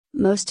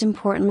Most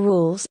important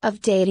rules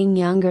of dating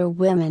younger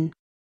women.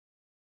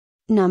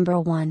 Number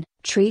 1.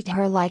 Treat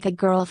her like a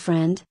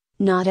girlfriend,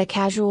 not a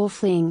casual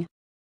fling.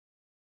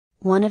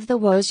 One of the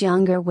woes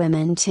younger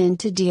women tend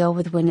to deal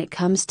with when it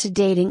comes to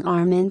dating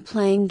are men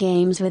playing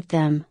games with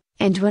them,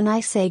 and when I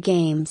say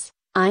games,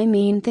 I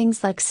mean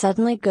things like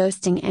suddenly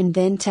ghosting and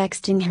then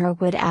texting her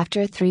would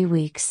after 3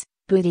 weeks,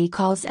 booty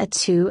calls at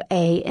 2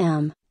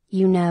 a.m.,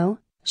 you know,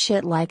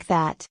 shit like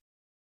that.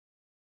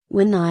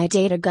 When I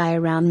date a guy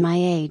around my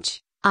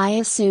age, I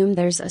assume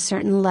there's a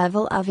certain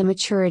level of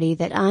immaturity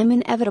that I'm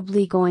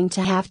inevitably going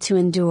to have to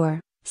endure,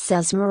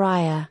 says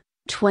Mariah,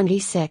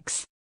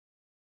 26.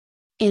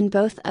 In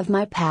both of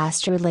my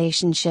past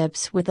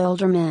relationships with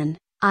older men,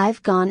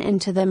 I've gone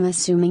into them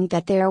assuming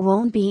that there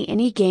won't be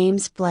any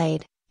games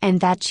played, and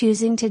that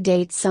choosing to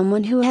date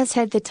someone who has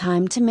had the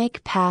time to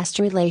make past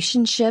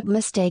relationship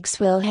mistakes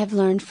will have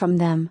learned from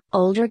them.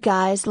 Older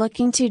guys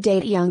looking to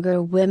date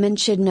younger women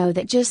should know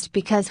that just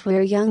because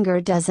we're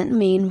younger doesn't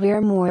mean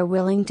we're more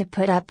willing to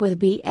put up with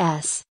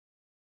BS.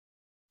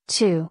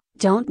 2.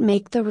 Don't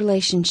make the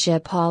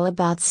relationship all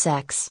about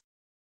sex.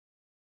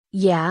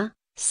 Yeah,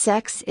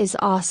 sex is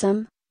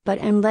awesome, but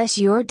unless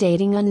you're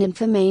dating a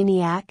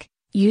nymphomaniac,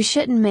 you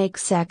shouldn't make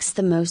sex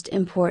the most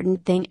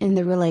important thing in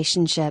the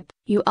relationship.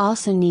 You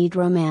also need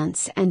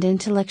romance and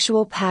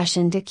intellectual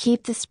passion to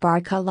keep the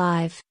spark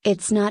alive.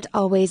 It's not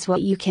always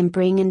what you can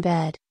bring in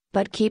bed,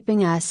 but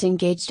keeping us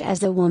engaged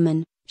as a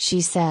woman,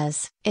 she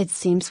says. It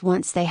seems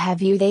once they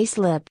have you they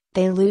slip.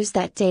 They lose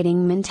that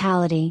dating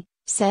mentality,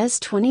 says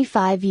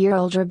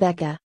 25-year-old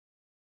Rebecca.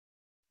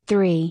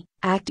 3.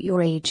 Act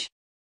your age.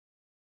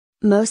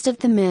 Most of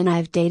the men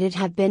I've dated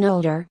have been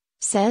older,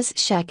 says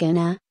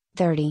Shekinah,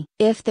 30.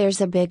 If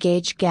there's a big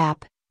age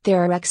gap,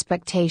 there are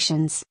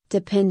expectations.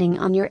 Depending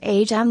on your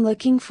age, I'm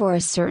looking for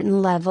a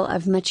certain level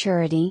of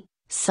maturity,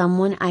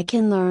 someone I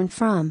can learn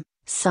from,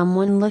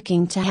 someone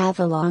looking to have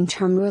a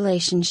long-term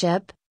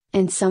relationship,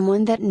 and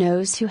someone that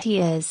knows who he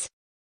is.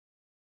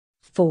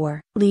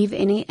 4. Leave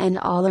any and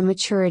all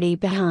immaturity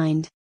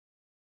behind.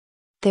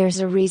 There's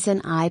a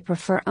reason I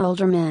prefer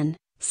older men,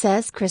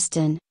 says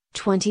Kristen,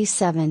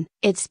 27.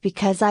 It's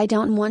because I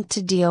don't want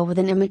to deal with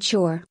an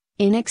immature,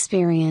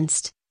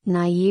 inexperienced,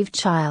 naive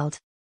child.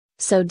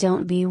 So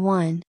don't be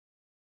one.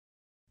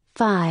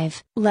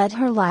 5. Let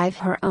her live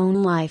her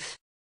own life.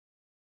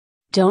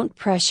 Don't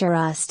pressure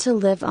us to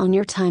live on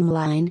your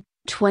timeline,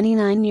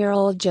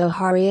 29-year-old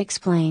Johari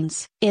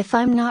explains. If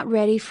I'm not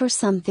ready for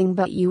something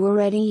but you were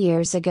ready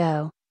years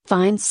ago,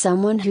 find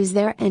someone who's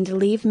there and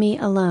leave me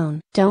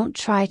alone. Don't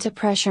try to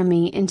pressure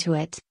me into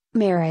it,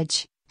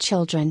 marriage,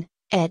 children,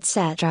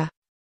 etc.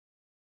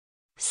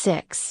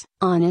 6.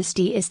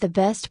 Honesty is the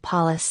best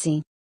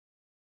policy.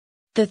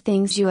 The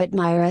things you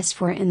admire us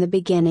for in the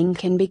beginning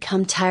can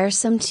become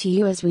tiresome to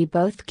you as we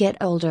both get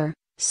older,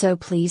 so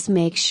please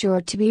make sure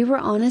to be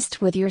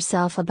honest with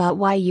yourself about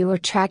why you're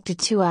attracted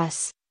to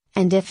us,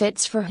 and if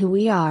it's for who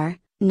we are,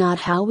 not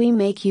how we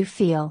make you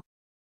feel.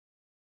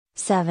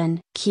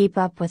 7. Keep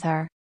up with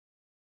her.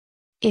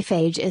 If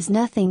age is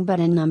nothing but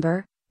a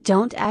number,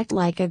 don't act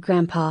like a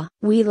grandpa.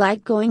 We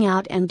like going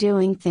out and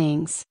doing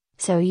things,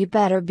 so you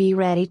better be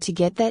ready to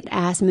get that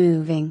ass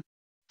moving,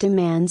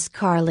 demands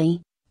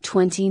Carly,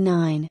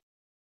 29.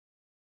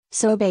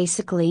 So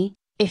basically,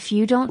 if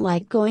you don't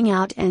like going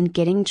out and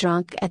getting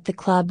drunk at the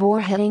club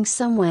or hitting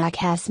some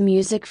whack-ass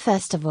music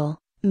festival,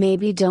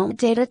 maybe don't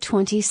date a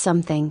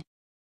 20-something.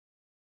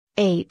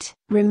 8.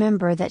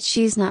 Remember that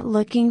she's not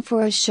looking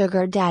for a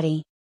sugar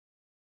daddy.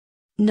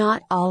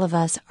 Not all of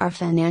us are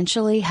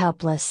financially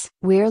helpless.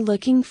 We're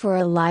looking for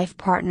a life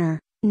partner,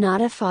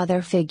 not a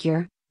father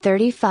figure,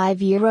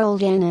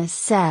 35-year-old Anna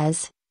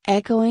says,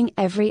 echoing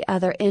every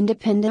other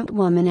independent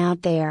woman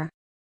out there.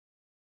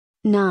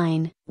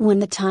 9. When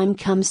the time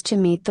comes to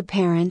meet the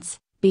parents,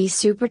 be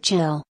super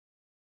chill.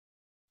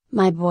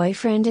 My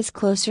boyfriend is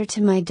closer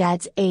to my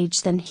dad's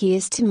age than he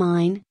is to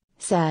mine,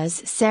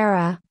 says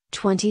Sarah,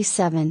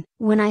 27.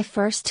 When I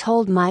first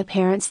told my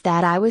parents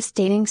that I was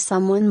dating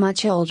someone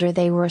much older,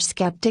 they were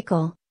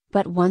skeptical,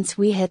 but once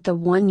we hit the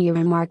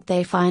 1-year mark,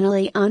 they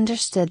finally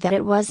understood that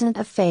it wasn't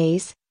a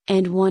phase,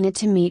 and wanted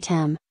to meet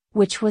him,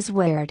 which was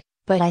weird,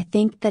 but I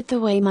think that the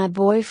way my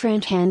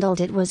boyfriend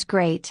handled it was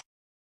great.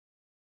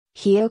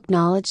 He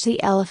acknowledged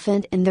the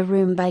elephant in the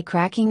room by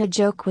cracking a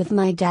joke with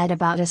my dad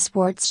about a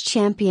sports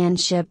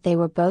championship they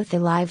were both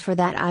alive for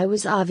that I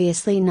was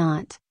obviously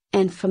not,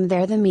 and from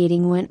there the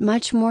meeting went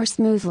much more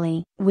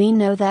smoothly. We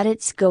know that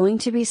it's going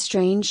to be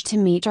strange to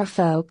meet our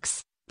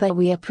folks, but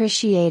we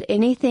appreciate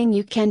anything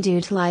you can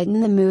do to lighten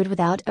the mood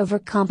without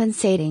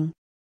overcompensating.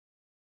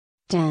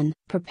 10.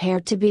 Prepare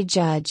to be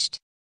judged.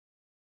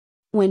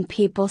 When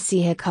people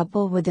see a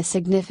couple with a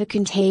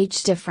significant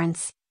age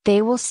difference,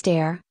 they will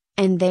stare,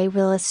 and they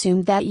will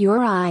assume that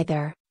you're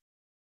either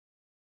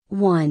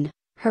 1.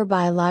 Her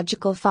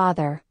biological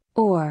father,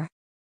 or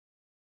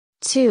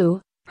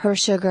 2. Her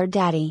sugar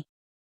daddy.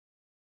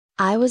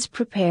 I was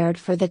prepared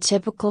for the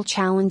typical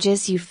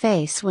challenges you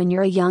face when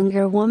you're a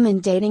younger woman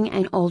dating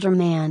an older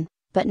man,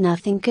 but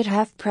nothing could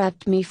have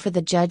prepped me for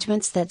the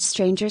judgments that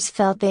strangers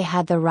felt they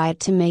had the right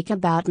to make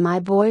about my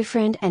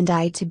boyfriend and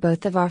I to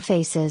both of our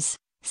faces,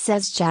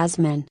 says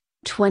Jasmine,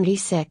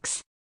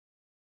 26.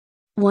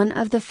 One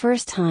of the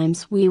first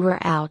times we were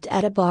out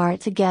at a bar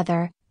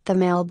together, the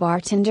male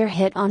bartender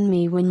hit on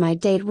me when my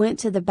date went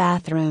to the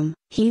bathroom.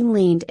 He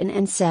leaned in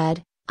and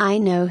said, "I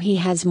know he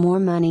has more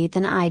money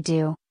than I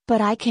do,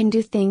 but I can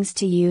do things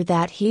to you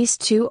that he's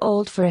too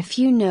old for, if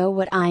you know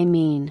what I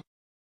mean."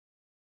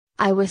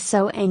 I was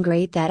so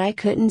angry that I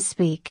couldn't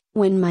speak.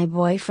 When my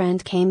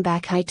boyfriend came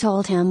back, I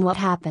told him what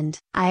happened.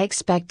 I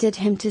expected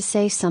him to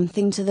say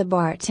something to the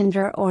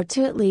bartender or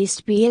to at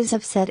least be as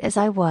upset as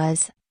I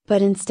was,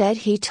 but instead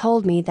he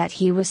told me that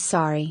he was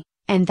sorry,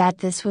 and that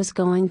this was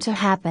going to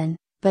happen,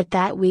 but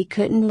that we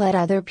couldn't let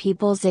other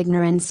people's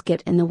ignorance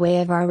get in the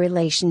way of our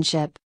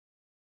relationship.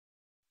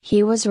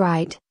 He was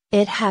right.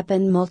 It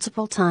happened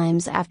multiple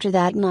times after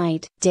that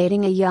night.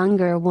 Dating a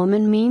younger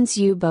woman means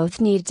you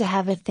both need to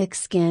have a thick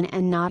skin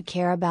and not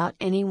care about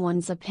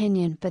anyone's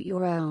opinion but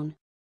your own.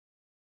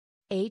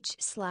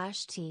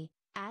 H/T,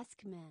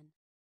 Ask Men.